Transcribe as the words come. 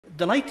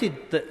delighted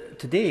that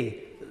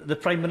today the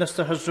Prime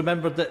Minister has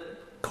remembered that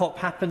COP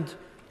happened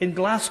in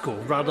Glasgow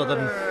rather than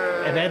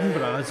in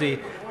Edinburgh, as he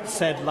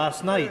said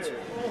last night.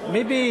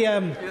 Maybe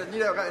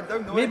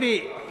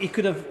he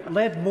could have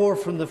led more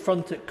from the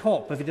front at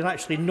COP if he had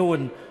actually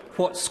known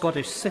what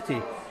Scottish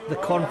city the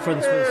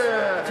conference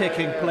was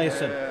taking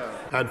place in.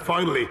 And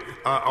finally,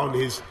 on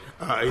his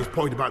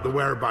point about the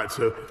whereabouts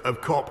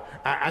of COP,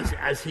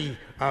 as he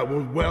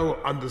will well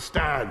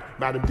understand,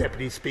 Madam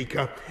Deputy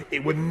Speaker,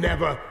 it would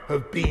never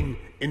have been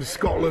in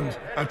Scotland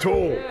at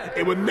all.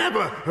 It would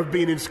never have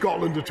been in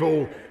Scotland at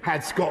all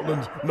had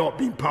Scotland not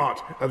been part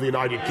of the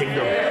United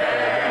Kingdom.